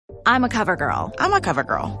I'm a CoverGirl. I'm a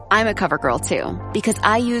CoverGirl. I'm a CoverGirl too, because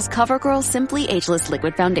I use CoverGirl Simply Ageless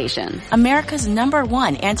Liquid Foundation. America's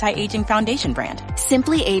 #1 anti-aging foundation brand.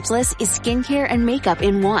 Simply Ageless is skincare and makeup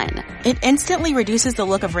in one. It instantly reduces the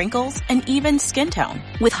look of wrinkles and even skin tone.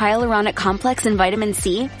 With hyaluronic complex and vitamin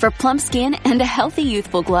C for plump skin and a healthy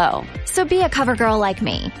youthful glow. So be a CoverGirl like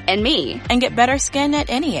me. And me. And get better skin at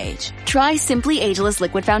any age. Try Simply Ageless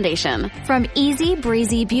Liquid Foundation. From easy,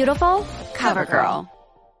 breezy, beautiful, CoverGirl.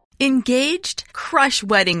 Engaged? Crush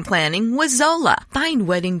wedding planning with Zola. Find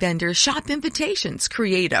wedding vendors, shop invitations,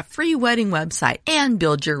 create a free wedding website, and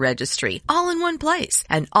build your registry. All in one place.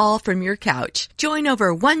 And all from your couch. Join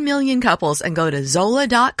over 1 million couples and go to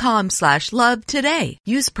Zola.com/love today.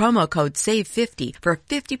 Use promo code SAVE50 for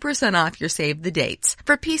 50% off your save the dates.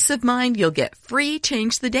 For peace of mind, you'll get free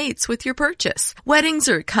change the dates with your purchase. Weddings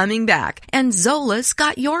are coming back, and Zola's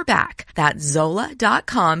got your back. That's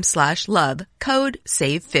Zola.com/love. Code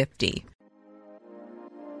SAVE50.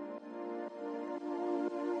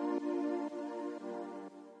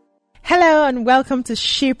 Hello and welcome to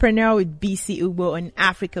Shepreneur with BC Ugbo on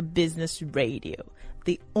Africa Business Radio,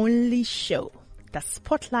 the only show that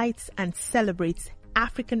spotlights and celebrates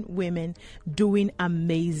African women doing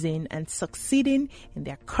amazing and succeeding in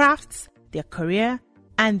their crafts, their career,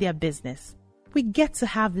 and their business. We get to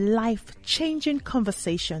have life-changing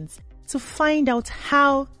conversations to find out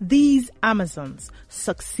how these Amazons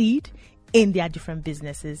succeed in their different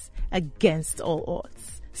businesses against all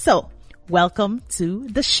odds. So, welcome to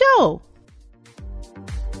the show.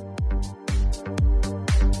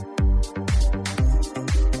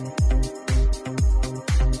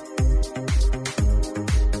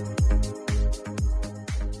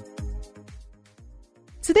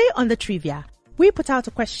 Today on the trivia, we put out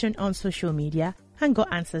a question on social media and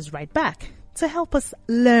got answers right back to help us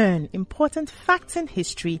learn important facts and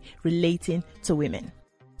history relating to women.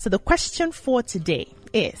 So the question for today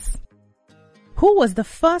is, who was the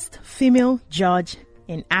first female judge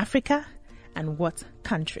in Africa and what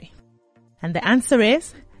country? And the answer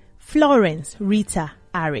is Florence Rita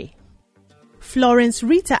Are. Florence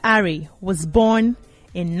Rita Are was born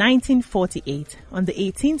in 1948 on the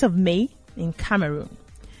 18th of May in Cameroon.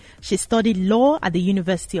 She studied law at the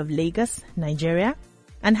University of Lagos, Nigeria,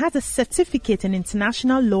 and has a certificate in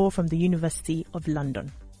international law from the University of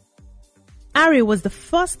London. Are was the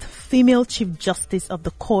first female Chief Justice of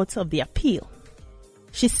the Court of the Appeal.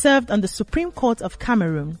 She served on the Supreme Court of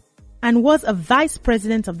Cameroon and was a Vice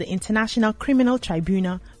President of the International Criminal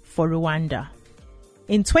Tribunal for Rwanda.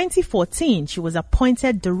 In 2014, she was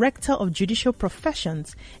appointed Director of Judicial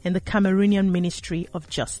Professions in the Cameroonian Ministry of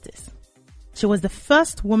Justice. She was the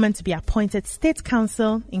first woman to be appointed State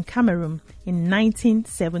Counsel in Cameroon in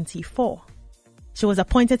 1974. She was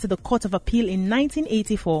appointed to the Court of Appeal in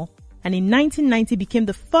 1984 and in 1990 became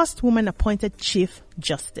the first woman appointed Chief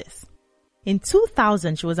Justice. In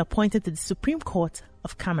 2000, she was appointed to the Supreme Court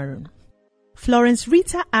of Cameroon. Florence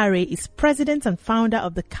Rita Are is President and founder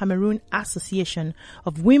of the Cameroon Association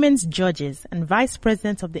of Women's Judges and Vice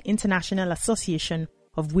President of the International Association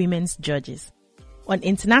of Women's Judges. On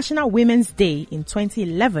International Women's Day in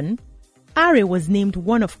 2011, Are was named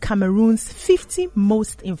one of Cameroon's 50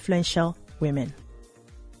 most influential women.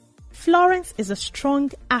 Florence is a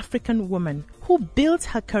strong African woman who built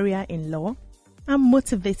her career in law and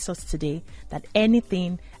motivates us today that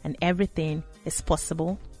anything and everything is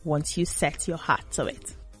possible once you set your heart to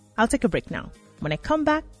it. I'll take a break now. When I come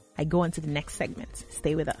back, I go on to the next segment.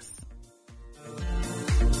 Stay with us.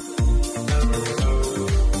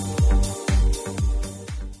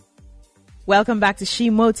 Welcome back to She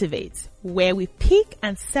Motivates, where we pick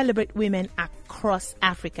and celebrate women across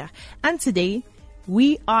Africa. And today,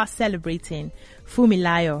 we are celebrating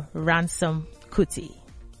Funmilayo Ransome Kuti.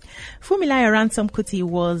 Funmilayo Ransome Kuti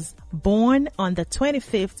was born on the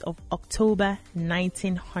 25th of October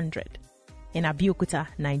 1900 in Abeokuta,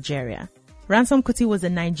 Nigeria. Ransome Kuti was a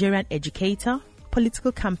Nigerian educator,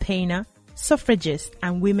 political campaigner, suffragist,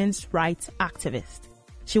 and women's rights activist.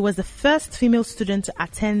 She was the first female student to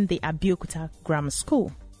attend the Abeokuta Grammar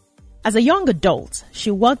School. As a young adult,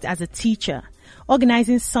 she worked as a teacher,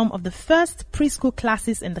 organizing some of the first preschool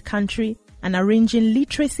classes in the country and arranging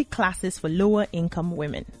literacy classes for lower-income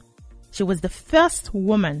women. She was the first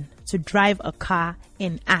woman to drive a car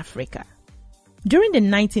in Africa. During the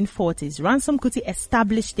 1940s, Ransome Kuti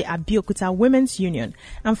established the Abeokuta Women's Union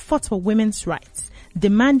and fought for women's rights,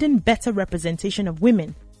 demanding better representation of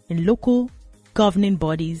women in local governing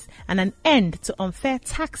bodies and an end to unfair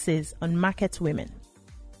taxes on market women.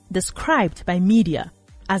 Described by media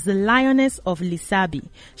as the Lioness of Lisabi,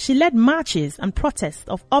 she led marches and protests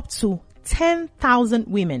of up to 10,000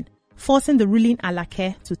 women forcing the ruling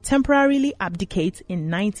Alake to temporarily abdicate in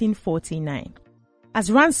 1949.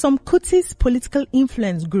 As Ransom Kuti's political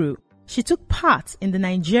influence grew, she took part in the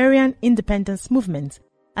Nigerian independence movement,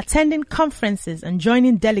 attending conferences and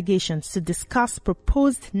joining delegations to discuss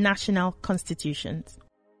proposed national constitutions.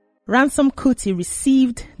 Ransom Kuti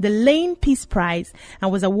received the Lane Peace Prize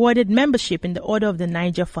and was awarded membership in the Order of the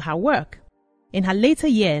Niger for her work. In her later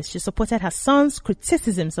years, she supported her son's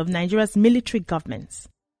criticisms of Nigeria's military governments.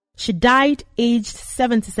 She died aged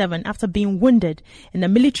 77 after being wounded in a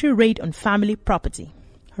military raid on family property.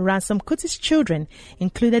 Ransom Kuti's children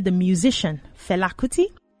included the musician Fela Kuti,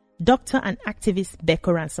 doctor and activist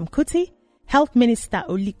Beko Ransom Kuti, Health Minister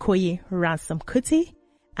Olikoye Ransom Kuti,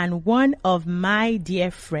 and one of my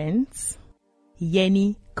dear friends,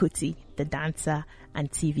 Yeni Kuti, the dancer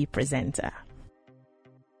and TV presenter.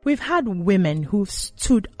 We've had women who've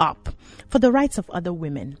stood up for the rights of other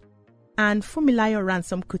women, and Funmilayo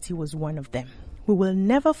Ransom Kuti was one of them. We will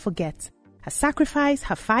never forget her sacrifice,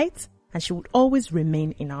 her fight, and she would always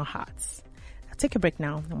remain in our hearts. I'll take a break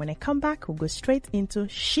now, and when I come back, we'll go straight into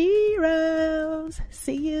Sheroes.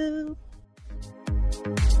 See you.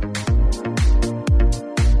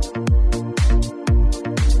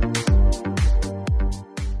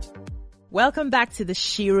 Welcome back to the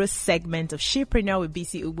Shiro segment of Shepreneur with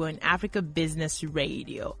BC Ugbo on Africa Business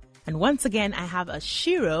Radio. And once again, I have a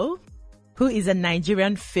Shiro who is a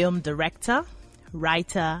Nigerian film director,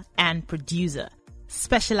 writer, and producer,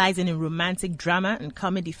 specializing in romantic drama and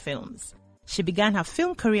comedy films. She began her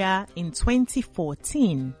film career in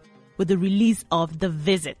 2014 with the release of The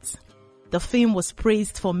Visit. The film was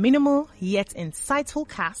praised for minimal yet insightful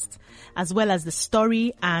cast, as well as the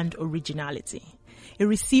story and originality. It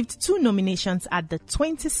received 2 nominations at the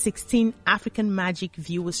 2016 African Magic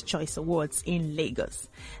Viewers' Choice Awards in Lagos,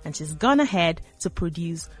 and she's gone ahead to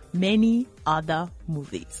produce many other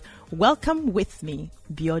movies. Welcome with me,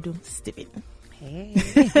 Biodun Stephen. Hey.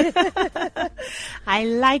 I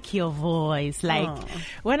like your voice.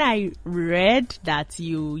 When I read that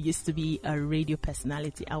you used to be a radio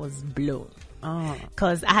personality, I was blown.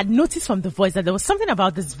 Because I had noticed from the voice that there was something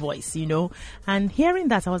about this voice, and hearing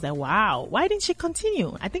that, I was like, wow, why didn't she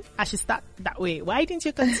continue? I think I should start that way. Why didn't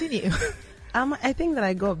you continue? I think that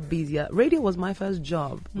I got busier. Radio was my first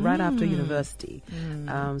job right after university.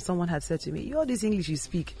 Someone had said to me, "You're this English you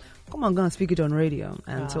speak. Come on, go and speak it on radio."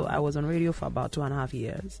 And so I was on radio for about 2.5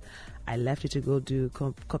 years. I left it to go do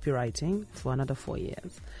copywriting for another 4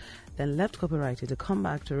 years. Then left copywriting to come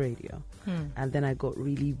back to radio. And then I got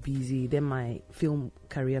really busy. Then my film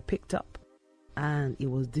career picked up. And it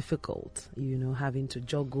was difficult, having to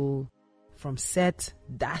juggle from set,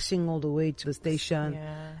 dashing all the way to the station.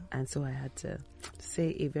 Yeah. And so I had to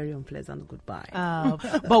say a very unpleasant goodbye.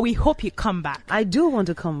 But we hope you come back. I do want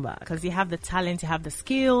to come back. Because you have the talent, you have the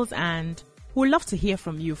skills, and we'd love to hear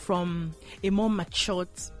from you from a more matured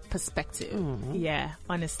perspective. Yeah,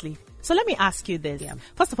 honestly. So let me ask you this. Yeah.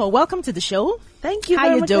 First of all, welcome to the show. Thank you How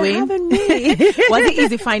very you much doing? for having me. Was it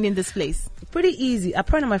easy finding this place? Pretty easy.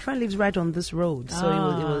 Apparently my friend lives right on this road,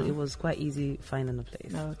 so it was quite easy finding a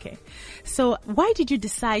place. Okay. So why did you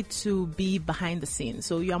decide to be behind the scenes?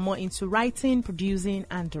 So you are more into writing, producing,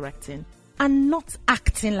 and directing, and not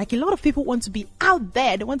acting. Like a lot of people want to be out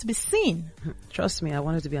there. They want to be seen. Trust me, I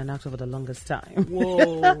wanted to be an actor for the longest time.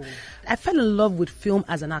 Whoa. I fell in love with film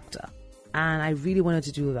as an actor, and I really wanted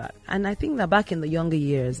to do that. And I think that back in the younger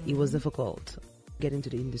years, it was difficult getting into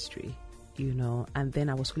the industry, and then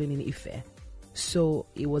I was schooling in Ife. So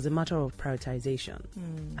it was a matter of prioritization.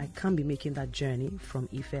 I can't be making that journey from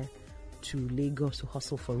Ife to Lagos to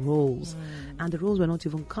hustle for roles. And the roles were not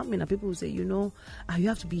even coming. And people would say, you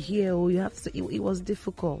have to be here, or you have to. It was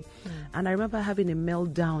difficult. And I remember having a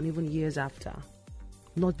meltdown even years after,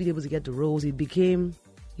 not being able to get the roles. It became,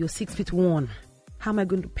 you're 6'1". How am I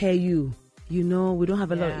going to pay you? We don't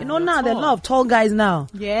have a lot. Now there are a lot of tall guys now.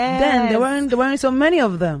 Yeah. Then there weren't so many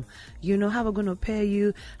of them. How am I going to pay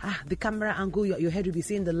you? The camera angle, your head will be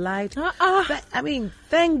seeing the light.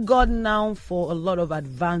 Thank God now for a lot of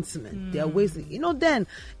advancement. There are ways, then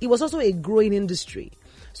it was also a growing industry.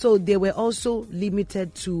 So they were also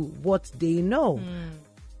limited to what they know.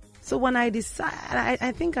 So when I decided,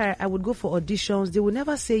 I think I would go for auditions. They would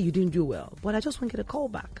never say you didn't do well, but I just won't get a call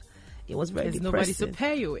back. It was very depressing. Nobody to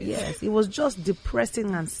pay you with. Yes, it was just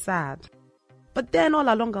depressing and sad. But then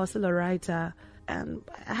all along, I was still a writer, and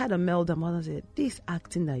I had a meltdown. Mother said, "This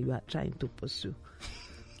acting that you are trying to pursue,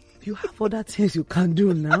 you have other things you can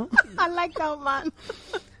do now." I like that, man.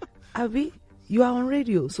 Abi, you are on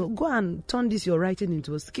radio, so go and turn this your writing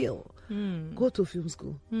into a skill. Go to film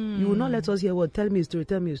school. You will not let us hear what. Tell me a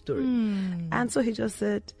story. And so he just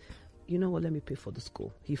said, you know what, let me pay for the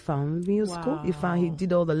school. He found me a school. He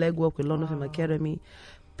did all the legwork with London Film Academy,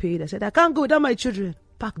 paid. I said, I can't go without my children.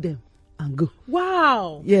 Pack them and go.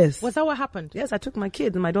 Wow. Yes. Was that what happened? Yes, I took my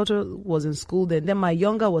kids. My daughter was in school then. Then my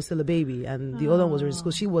younger was still a baby, and the other one was in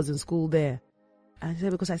school. She was in school there. And I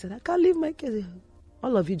said, because I said, I can't leave my kids.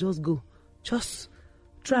 All of you just go. Just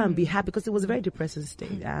try and be happy, because it was a very depressing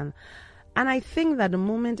state. And I think that the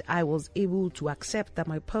moment I was able to accept that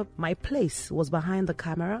my place was behind the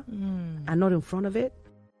camera and not in front of it,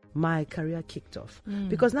 my career kicked off.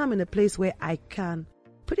 Because now I'm in a place where I can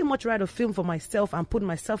pretty much write a film for myself and put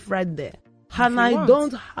myself right there. And I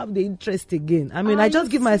don't have the interest again. I mean, I just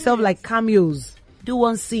give myself like cameos. Do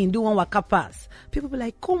one scene, do one waka pass. People be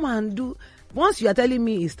like, come and do. Once you are telling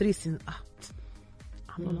me it's 3 scenes,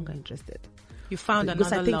 I'm no longer interested. You found another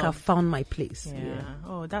love. Because I think I found my place. Yeah.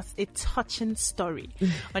 Oh, that's a touching story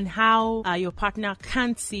on how your partner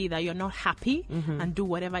can't see that you're not happy and do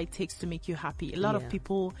whatever it takes to make you happy. A lot of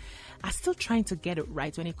people are still trying to get it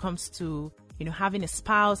right when it comes to, you know, having a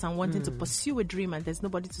spouse and wanting to pursue a dream, and there's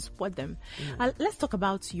nobody to support them. Let's talk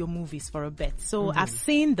about your movies for a bit. So I've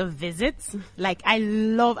seen The Visit. Like,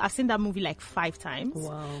 I've seen that movie like 5 times.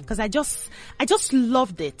 Wow. Because I just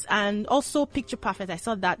loved it. And also Picture Perfect. I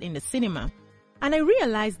saw that in the cinema. And I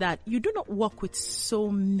realized that you do not work with so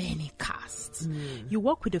many casts. You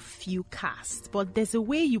work with a few casts, but there's a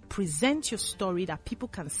way you present your story that people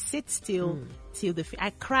can sit still till the I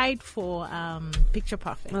cried for Picture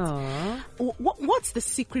Perfect. What's the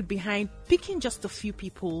secret behind picking just a few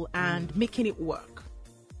people and making it work?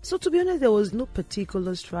 So to be honest, there was no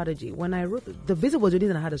particular strategy. When I wrote The Visit was the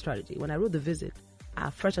reason I had a strategy. When I wrote The Visit,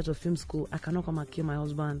 fresh out of film school, I cannot come and kill my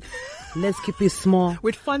husband. Let's keep it small.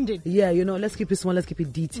 With funding. Yeah, you know, let's keep it small, let's keep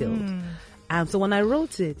it detailed. And so when I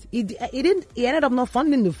wrote it, it ended up not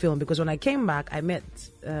funding the film, because when I came back, I met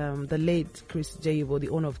the late Chris Jayibo, the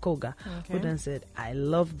owner of Koga, who then said, I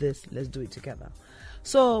love this, let's do it together.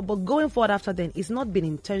 So, but going forward after then, it's not been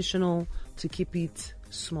intentional to keep it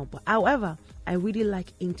small. But however, I really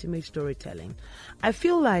like intimate storytelling. I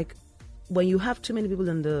feel like when you have too many people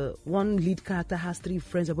and the one lead character has 3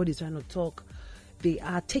 friends, everybody's trying to talk, they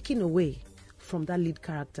are taken away from that lead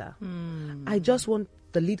character. I just want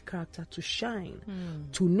the lead character to shine,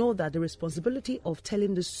 to know that the responsibility of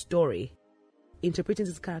telling the story, interpreting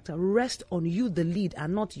this character, rests on you, the lead,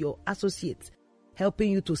 and not your associates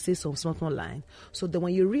helping you to say some small line. So that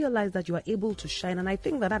when you realize that you are able to shine, and I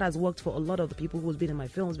think that has worked for a lot of the people who's been in my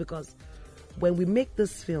films, because when we make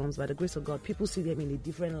these films, by the grace of God, people see them in a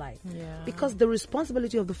different light. Because the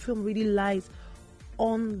responsibility of the film really lies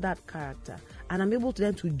on that character. And I'm able to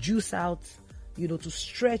then to juice out, you know, to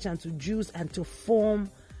stretch and to juice and to form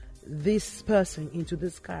this person into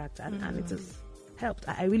this character. And it has helped.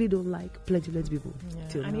 I really don't like plenty people.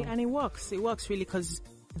 And it works. It works really, because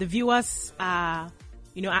the viewers are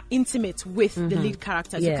intimate with the lead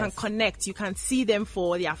characters. You can connect. You can see them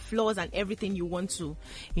for their flaws and everything you want to,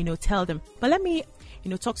 tell them. But let me,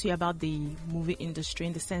 talk to you about the movie industry,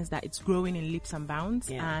 in the sense that it's growing in leaps and bounds.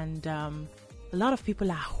 And a lot of people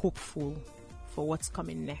are hopeful for what's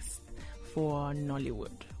coming next for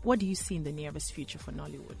Nollywood. What do you see in the nearest future for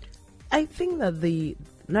Nollywood? I think that the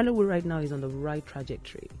Nollywood right now is on the right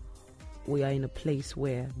trajectory. We are in a place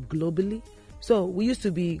where globally, so we used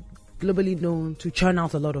to be globally known to churn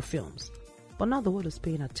out a lot of films, but now the world is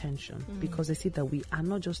paying attention because they see that we are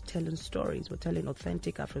not just telling stories, we're telling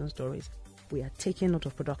authentic African stories. We are taking note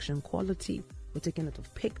of production quality, we're taking note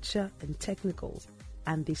of picture and technicals,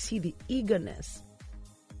 and they see the eagerness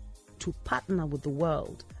to partner with the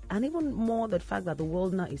world. And even more the fact that the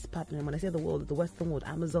world now is partnering. When I say the world, the Western world,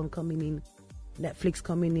 Amazon coming in, Netflix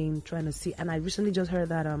coming in, trying to see. And I recently just heard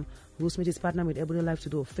that Will Smith is partnering with Ebony Life to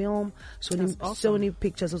do a film. Sony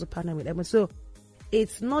Pictures also partnering with Ebony. So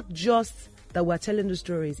it's not just that we're telling the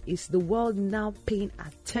stories, it's the world now paying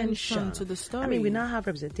attention to the story. I mean, we now have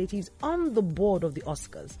representatives on the board of the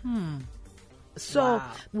Oscars. So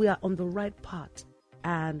we are on the right path.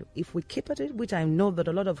 And if we keep at it, which I know that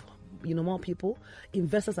a lot of more people,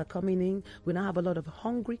 investors are coming in. We now have a lot of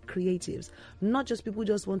hungry creatives, not just people who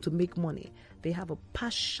just want to make money. They have a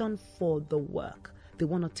passion for the work. They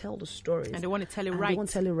want to tell the stories. And they want to tell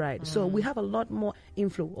it right. So we have a lot more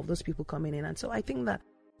inflow of those people coming in. And so I think that,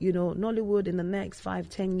 Nollywood in the next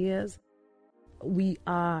 5-10 years, we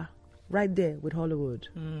are right there with Hollywood.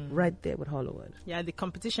 Right there with Hollywood. Yeah, the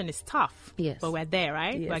competition is tough. Yes. But we're there,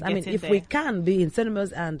 right? Yes. We're if we can be in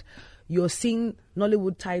cinemas and you're seeing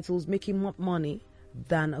Nollywood titles making more money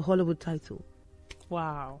than a Hollywood title.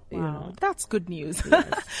 Wow. That's good news.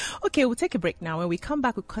 Yes. Okay, we'll take a break now. When we come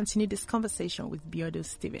back, we'll continue this conversation with Biodo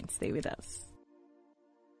Stephen. Stay with us.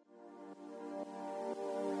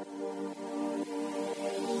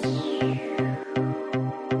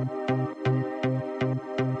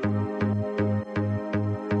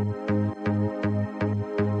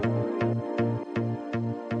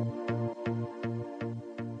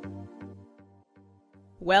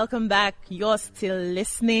 Welcome back. You're still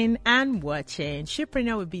listening and watching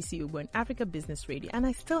Shipreneur with BC Ugbo on Africa Business Radio. And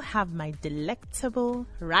I still have my delectable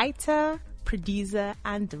writer, producer,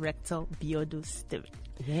 and director, Biodu Steven.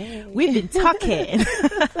 Yeah. We've been talking.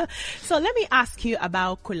 So let me ask you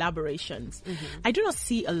about collaborations. I do not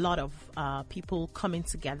see a lot of people coming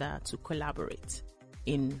together to collaborate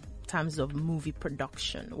in terms of movie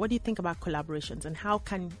production. What do you think about collaborations, and how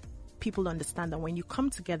can people understand that when you come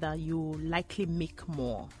together, you likely make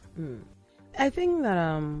more? I think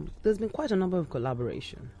that there's been quite a number of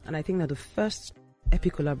collaboration, and I think that the first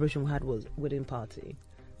epic collaboration we had was Wedding Party,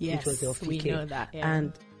 Yes, which was the Ofike. we know that. Yeah.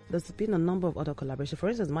 And there's been a number of other collaborations. For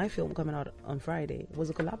instance, my film coming out on Friday was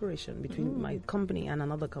a collaboration between my company and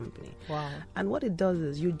another company. Wow. And what it does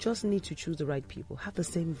is you just need to choose the right people, have the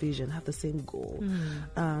same vision, have the same goal.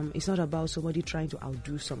 It's not about somebody trying to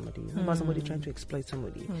outdo somebody. It's not about somebody trying to exploit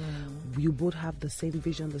somebody. You both have the same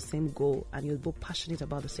vision, the same goal, and you're both passionate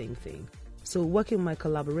about the same thing. So working with my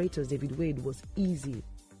collaborators, David Wade, was easy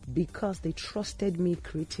because they trusted me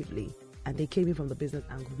creatively. And they came in from the business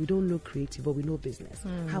angle. We don't know creative, but we know business.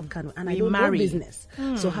 How can we? And I don't know business.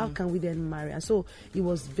 So how can we then marry? And so it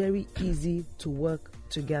was very easy to work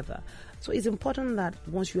together. So it's important that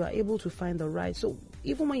once you are able to find the right, so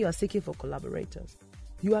even when you are seeking for collaborators,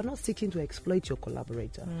 you are not seeking to exploit your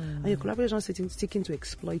collaborator. And your collaborator is not seeking to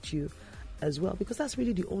exploit you as well, because that's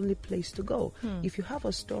really the only place to go. If you have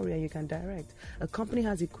a story and you can direct, a company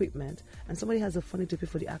has equipment, and somebody has the funding to pay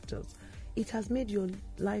for the actors, it has made your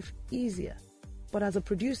life easier. But as a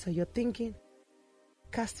producer, you're thinking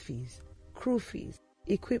cast fees, crew fees,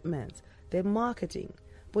 equipment, their marketing.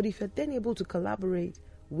 But if you're then able to collaborate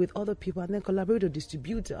with other people and then collaborate with a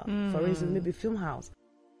distributor, for instance, maybe Film House,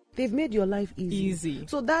 they've made your life easy.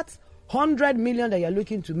 So that's 100 million that you're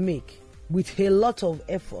looking to make with a lot of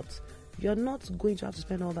effort. You're not going to have to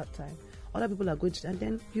spend all that time. Other people are going to, and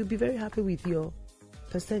then you'll be very happy with your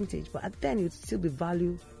percentage. But then you'd still be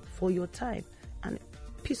value for your time and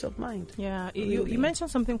peace of mind. Yeah, you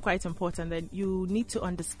mentioned something quite important, that you need to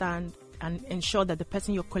understand and ensure that the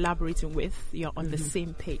person you're collaborating with, you're on the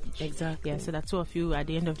same page. Exactly. Yeah, so that two of you at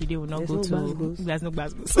the end of the day will not There's go no to... buzz-buzz. There's no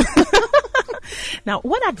buzz-buzz. Now,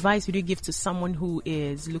 what advice would you give to someone who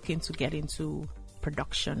is looking to get into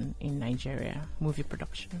production in Nigeria, movie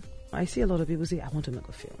production? I see a lot of people say, I want to make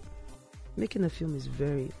a film. Making a film is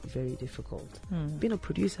very, very difficult. Being a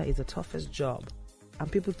producer is the toughest job.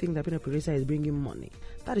 And people think that being a producer is bringing money.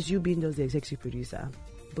 That is you being just the executive producer.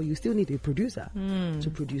 But you still need a producer to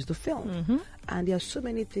produce the film. And there are so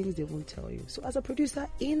many things they won't tell you. So as a producer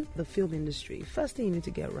in the film industry, first thing you need to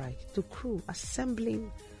get right, the crew,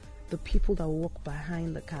 assembling the people that walk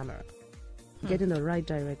behind the camera, getting the right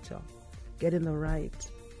director, getting the right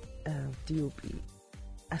DOP,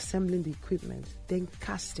 assembling the equipment, then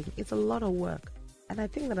casting. It's a lot of work. And I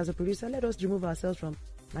think that as a producer, let us remove ourselves from,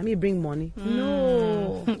 let me bring money.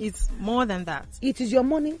 No. It's more than that. It is your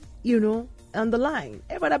money, on the line.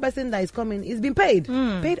 Every other person that is coming is being paid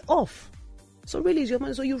off. So really it's your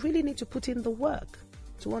money. So you really need to put in the work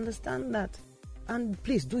to understand that. And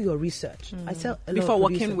please do your research. I tell a lot before of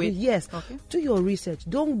working with. Yes. Okay. Do your research.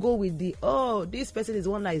 Don't go with this person is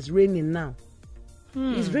the one that is reigning now.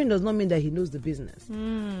 His reign does not mean that he knows the business.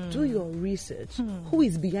 Do your research. Who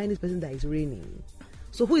is behind this person that is reigning?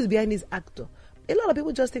 So who is behind this actor? A lot of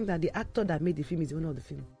people just think that the actor that made the film is the owner of the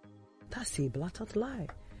film. That's a blatant lie.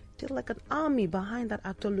 There's like an army behind that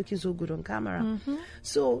actor looking so good on camera.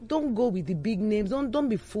 So don't go with the big names. Don't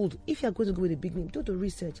be fooled. If you're going to go with a big name, do the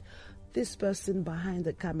research. This person behind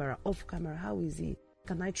the camera, off camera, how is he?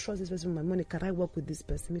 Can I trust this person with my money? Can I work with this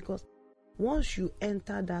person? Because once you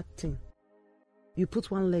enter that thing, you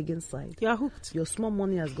put one leg inside. You're hooked. Your small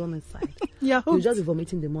money has gone inside. You're hooked. You just be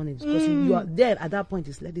vomiting the money because you are there at that point.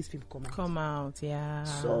 Is let this film come out. Come out, yeah.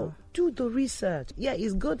 So do the research. Yeah,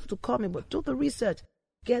 it's good to come in, but do the research.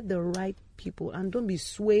 Get the right people and don't be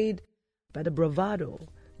swayed by the bravado.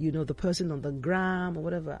 The person on the gram or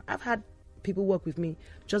whatever. I've had people work with me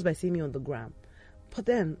just by seeing me on the gram. But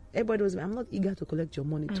then everybody knows me. I'm not eager to collect your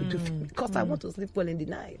money to do film because I want to sleep well in the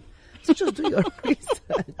night. So just do your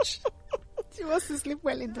research. She wants to sleep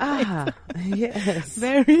well in the night. Yes.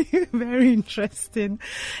 Very, very interesting.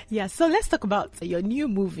 Yeah, so let's talk about your new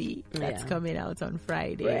movie that's coming out on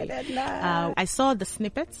Friday. Red Light. I saw the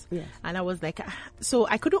snippets and I was like, so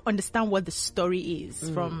I couldn't understand what the story is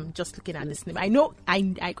from just looking at the snippet. I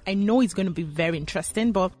know it's going to be very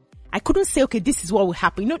interesting, but I couldn't say, okay, this is what will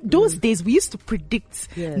happen. Those days we used to predict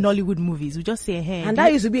Nollywood movies. We just say, hey. And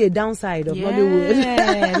that used to be a downside of Nollywood.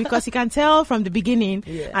 Yeah, because you can tell from the beginning,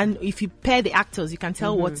 and if you pair the actors, you can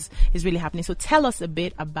tell what is really happening. So tell us a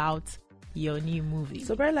bit about your new movie?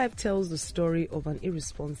 So Bright Life tells the story of an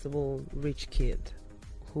irresponsible rich kid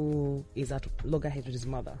who is at loggerheads with his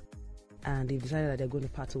mother, and they decided that they're going to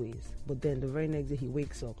part ways. But then the very next day he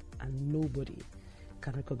wakes up and nobody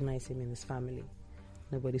can recognize him in his family.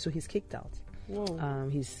 Nobody. So he's kicked out. Whoa.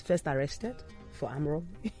 He's first arrested for armed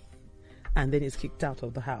robbery and then he's kicked out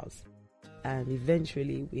of the house. And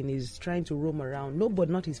eventually, when he's trying to roam around,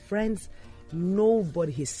 nobody, not his friends,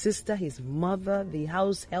 nobody, his sister, his mother, the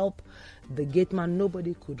house help, the gate man,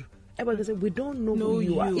 nobody could. Everybody said, we don't know who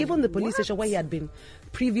you are. Even the police station where he had been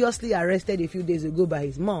previously arrested a few days ago by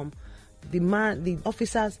his mom, the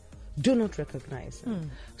officers do not recognize him.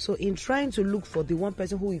 So in trying to look for the one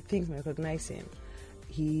person who he thinks may recognize him,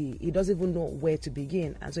 he doesn't even know where to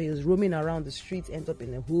begin. And so he was roaming around the streets, ends up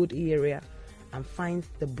in a hood area, and finds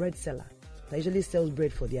the bread seller that usually sells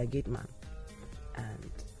bread for their gate man.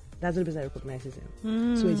 And that's the person that recognizes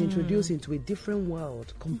him. So he's introduced into a different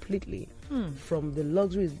world completely from the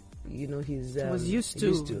luxuries, he's was used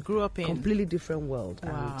to, grew up in. Completely different world.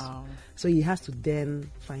 Wow. And so he has to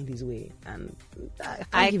then find his way. And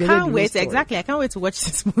I can't wait. Exactly. I can't wait to watch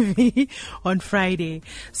this movie on Friday.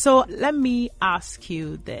 So let me ask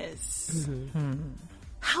you this.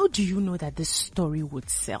 How do you know that this story would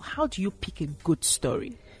sell? How do you pick a good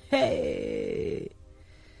story? Hey.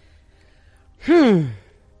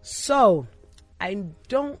 So, I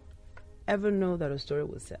don't ever know that a story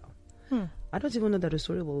will sell. I don't even know that a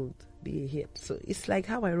story will be a hit. So, it's like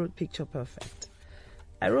how I wrote Picture Perfect.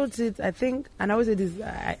 I wrote it, I think, and I always say this,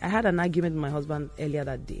 I had an argument with my husband earlier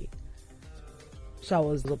that day. So, I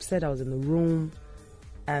was upset, I was in the room,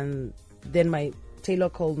 and then my tailor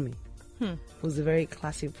called me. Who was a very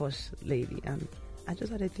classy, posh lady. And I just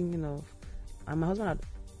started thinking of, and my husband had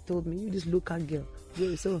told me, you just local girl.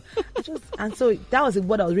 So that was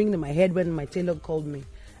what I was ringing in my head when my tailor called me,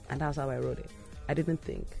 and that's how I wrote it. I didn't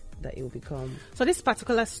think that it would become. So this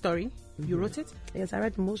particular story, you wrote it? Yes, I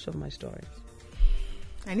write most of my stories.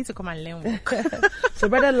 I need to come and learn work. So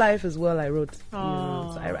Brighter Life as well, I wrote. So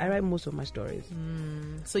I write most of my stories.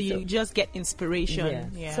 So you just get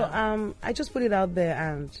inspiration. Yeah. So I just put it out there,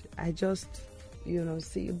 and I just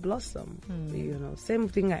see it blossom. Same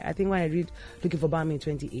thing. I think when I read Looking for Bami in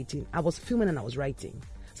 2018, I was filming and I was writing.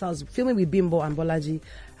 So I was filming with Bimbo and Bolaji,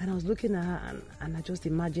 and I was looking at her, and I just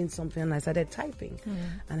imagined something, and I started typing.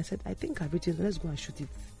 And I said, I think I've written, let's go and shoot it.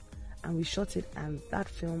 And we shot it, and that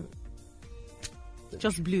film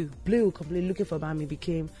just blew completely. Looking for Bami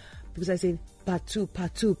became, because I said part two.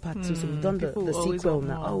 So we've done the sequel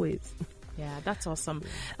now, always. Yeah, that's awesome.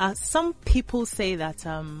 Some people say that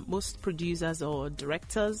most producers or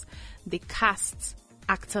directors, they cast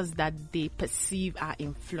actors that they perceive are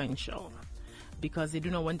influential because they do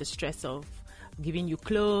not want the stress of giving you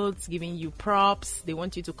clothes, giving you props. They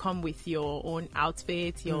want you to come with your own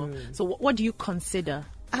outfit. So what do you consider?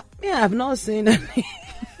 I've not seen any.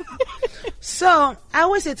 So I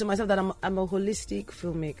always say to myself that I'm a holistic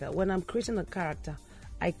filmmaker. When I'm creating a character,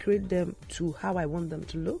 I create them to how I want them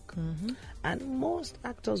to look. And most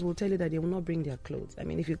actors will tell you that they will not bring their clothes. I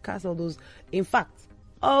mean, if you cast all those, in fact,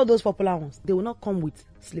 all those popular ones, they will not come with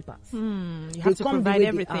slippers. You have to provide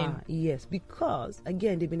everything. Yes, because,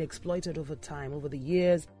 again, they've been exploited over time, over the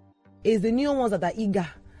years. It's the new ones that are eager,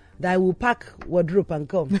 that will pack wardrobe and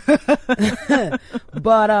come.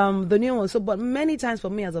 But the new ones. But many times for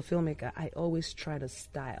me as a filmmaker, I always try to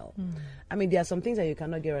style. I mean, there are some things that you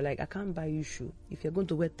cannot get. Like, I can't buy you shoe. If you're going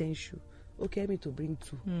to wear 10 shoes, okay, let me to bring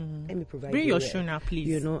 2. Let me provide. Bring your shoe now,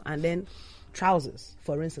 please. And then trousers,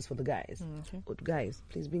 for instance, for the guys. But guys,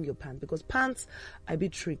 please bring your pants, because pants are a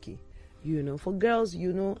bit tricky. For girls,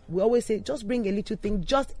 we always say just bring a little thing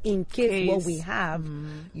just in case what we have,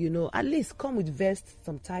 at least come with vest,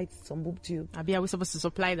 some tights, some boob tube. Are we supposed to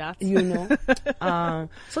supply that?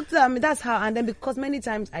 So that's how. And then because many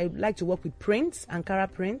times I like to work with prints,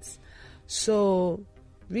 Ankara prints, so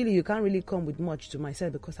really you can't really come with much to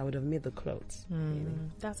myself because I would have made the clothes.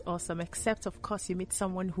 That's awesome. Except of course you meet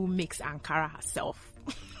someone who makes Ankara herself.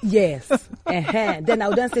 Yes. Then I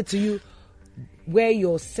would then say to you, wear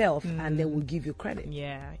yourself, and then we'll give you credit.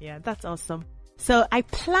 Yeah, that's awesome. So I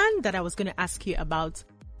planned that I was going to ask you about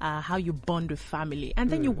how you bond with family, and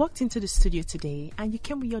then you walked into the studio today and you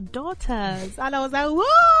came with your daughters, and I was like,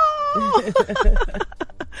 whoa.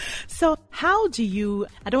 So how do you,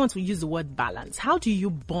 I don't want to use the word balance, how do you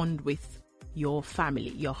bond with your family,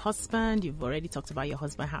 your husband? You've already talked about your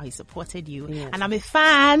husband, how he supported you. Yes. And I'm a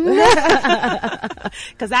fan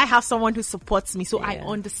because I have someone who supports me, so I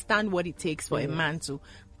understand what it takes for a man to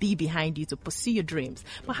be behind you to pursue your dreams.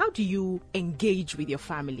 But how do you engage with your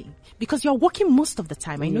family? Because you're working most of the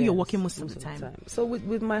time. I know you're working most of the time. So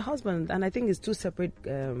with my husband, and I think it's two separate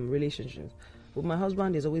relationships. With my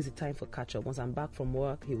husband, there's always a time for catch up. Once I'm back from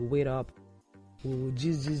work, he will wait up. We will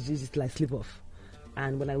gist like sleep off.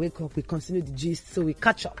 And when I wake up, we continue the gist. So we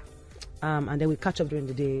catch up. And then we catch up during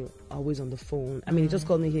the day, always on the phone. I mean, he just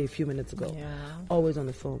called me here a few minutes ago. Yeah. Always on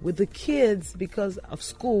the phone. With the kids, because of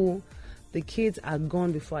school, the kids are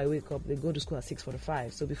gone before I wake up. They go to school at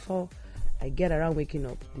 6:45. So before I get around waking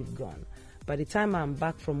up, they've gone. By the time I'm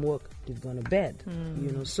back from work, they've gone to bed.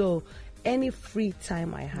 So any free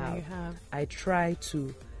time I have, I try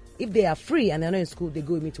to, if they are free and they're not in school, they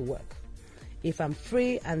go with me to work. If I'm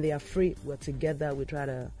free and they are free, we're together. We try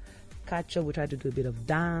to catch up. We try to do a bit of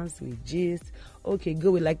dance. We gist. Okay,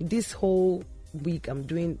 go with, like, this whole week I'm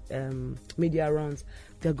doing media runs.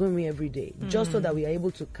 They're going with me every day, just so that we are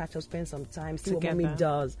able to catch up, spend some time, see what mommy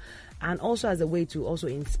does, and also as a way to also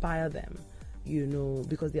inspire them,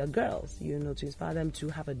 because they are girls, to inspire them to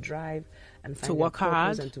have a drive and find to work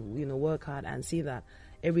hard and to work hard and see that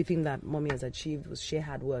everything that mommy has achieved was sheer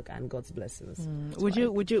hard work and God's blessings. Would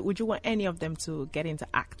you want any of them to get into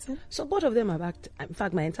acting? So both of them have acted. In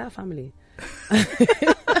fact, my entire family.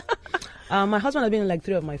 My husband has been in like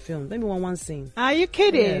 3 of my films. Maybe one scene. Are you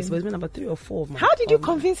kidding? Yes, but it's been about 3 or 4 of my. How did you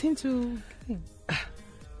convince him to?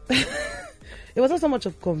 It wasn't so much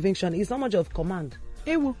of conviction. It's not much of command.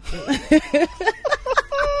 Ewo.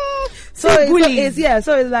 So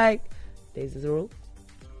it's like, there's this role,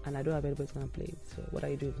 and I don't have anybody to come and play it. So what are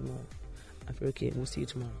you doing tomorrow? I feel okay. We'll see you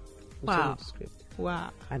tomorrow. We'll send you the script.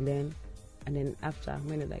 Wow. And then after,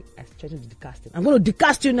 when I started to decast it, I'm going to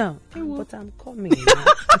decast you now. But I'm coming.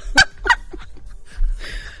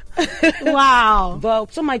 Wow.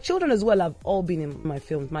 But so my children as well have all been in my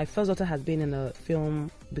films. My first daughter has been in a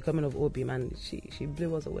film, Becoming of Obi, and she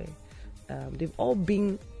blew us away. They've all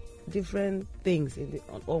been different things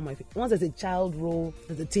on all my films. Once there's a child role,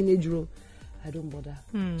 there's a teenage role, I don't bother.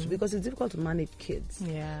 So because it's difficult to manage kids.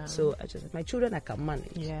 Yeah. So my children I can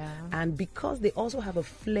manage. Yeah. And because they also have a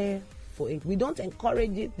flair for it, we don't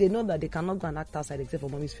encourage it. They know that they cannot go and act outside except for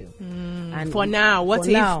mommy's film. And for now, what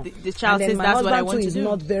if the child says that's what I want to do?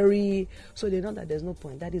 Not very, so they know that there's no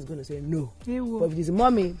point. Daddy's going to say no. But if it's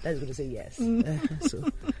mommy, daddy's going to say yes.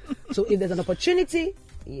 So if there's an opportunity,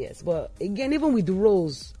 yes. But again, even with the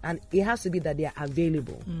roles, and it has to be that they are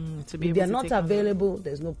available. If they are not available,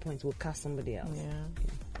 there's no point. We'll cast somebody else. Yeah.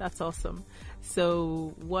 That's awesome.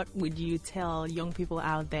 So what would you tell young people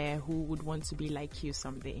out there who would want to be like you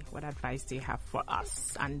someday? What advice do you have for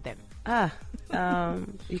us and them?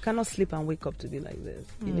 You cannot sleep and wake up to be like this.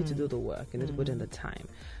 You need to do the work. You need to put in the time.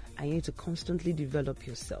 And you need to constantly develop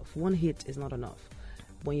yourself. One hit is not enough.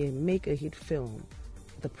 When you make a hit film,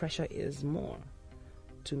 the pressure is more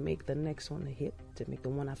to make the next one a hit, to make the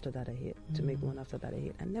one after that a hit, to make the one after that a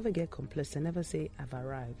hit. And never get complacent. Never say, I've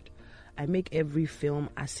arrived. I make every film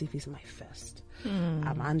as if it's my first.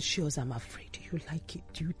 I'm anxious. I'm afraid. Do you like it?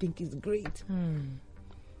 Do you think it's great?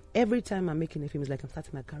 Every time I'm making a film, it's like I'm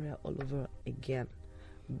starting my career all over again.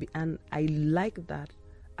 And I like that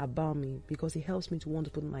about me because it helps me to want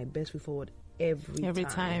to put my best foot forward every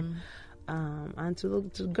time. And to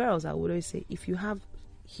girls, I would always say, if you have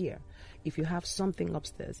something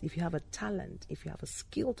upstairs, if you have a talent, if you have a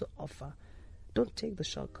skill to offer, don't take the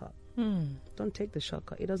shortcut. Don't take the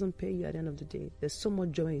shortcut. It doesn't pay you at the end of the day. There's so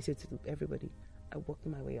much joy when you say to everybody, I worked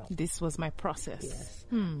my way up. This was my process. Yes.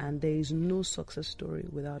 And there is no success story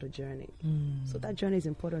without a journey. So that journey is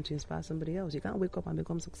important to inspire somebody else. You can't wake up and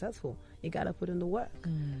become successful. You got to put in the work.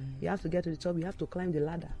 You have to get to the top. You have to climb the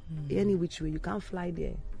ladder. Any which way. You can't fly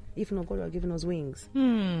there. If not, God are giving us wings.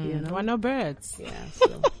 We're not birds. Yeah. So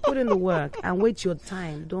put in the work and wait your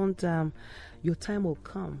time. Don't... your time will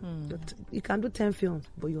come. You can do 10 films,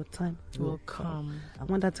 but your time will come. And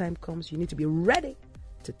when that time comes, you need to be ready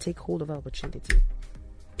to take hold of opportunity.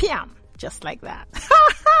 Piam! Just like that.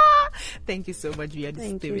 Thank you so much, Via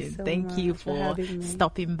Steven. Thank you for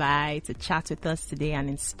stopping by to chat with us today and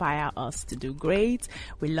inspire us to do great.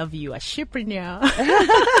 We love you, a shipreneur.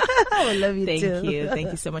 I love you too. Thank you.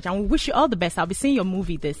 Thank you so much. And we wish you all the best. I'll be seeing your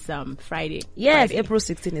movie this Friday. Yes, Friday. April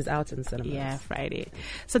 16 is out in cinemas. Yeah, Friday.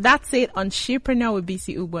 So that's it on Shipreneur with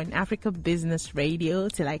BC Ubo on Africa Business Radio.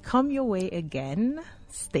 Till I come your way again,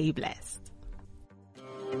 stay blessed.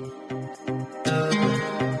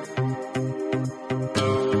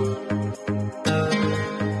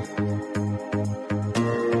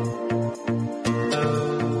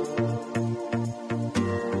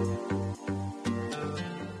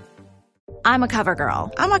 I'm a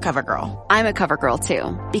CoverGirl. I'm a CoverGirl. I'm a CoverGirl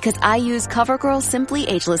too, because I use CoverGirl Simply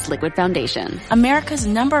Ageless Liquid Foundation. America's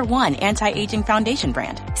 #1 anti-aging foundation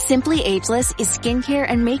brand. Simply Ageless is skincare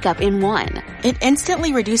and makeup in one. It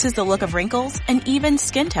instantly reduces the look of wrinkles and even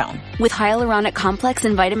skin tone. With hyaluronic complex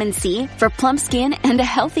and vitamin C for plump skin and a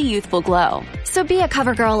healthy youthful glow. So be a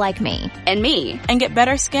CoverGirl like me. And me. And get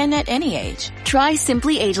better skin at any age. Try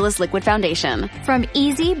Simply Ageless Liquid Foundation. From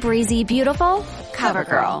easy, breezy, beautiful,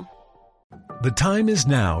 CoverGirl. The time is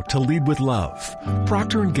now to lead with love.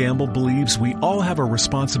 Procter & Gamble believes we all have a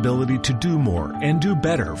responsibility to do more and do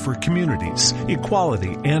better for communities,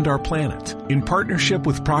 equality, and our planet. In partnership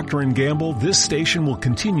with Procter & Gamble, this station will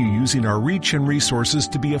continue using our reach and resources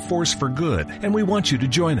to be a force for good, and we want you to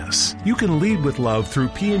join us. You can lead with love through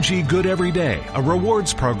P&G Good Every Day, a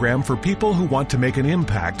rewards program for people who want to make an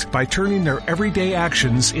impact by turning their everyday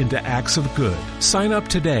actions into acts of good. Sign up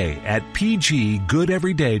today at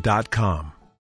pggoodeveryday.com.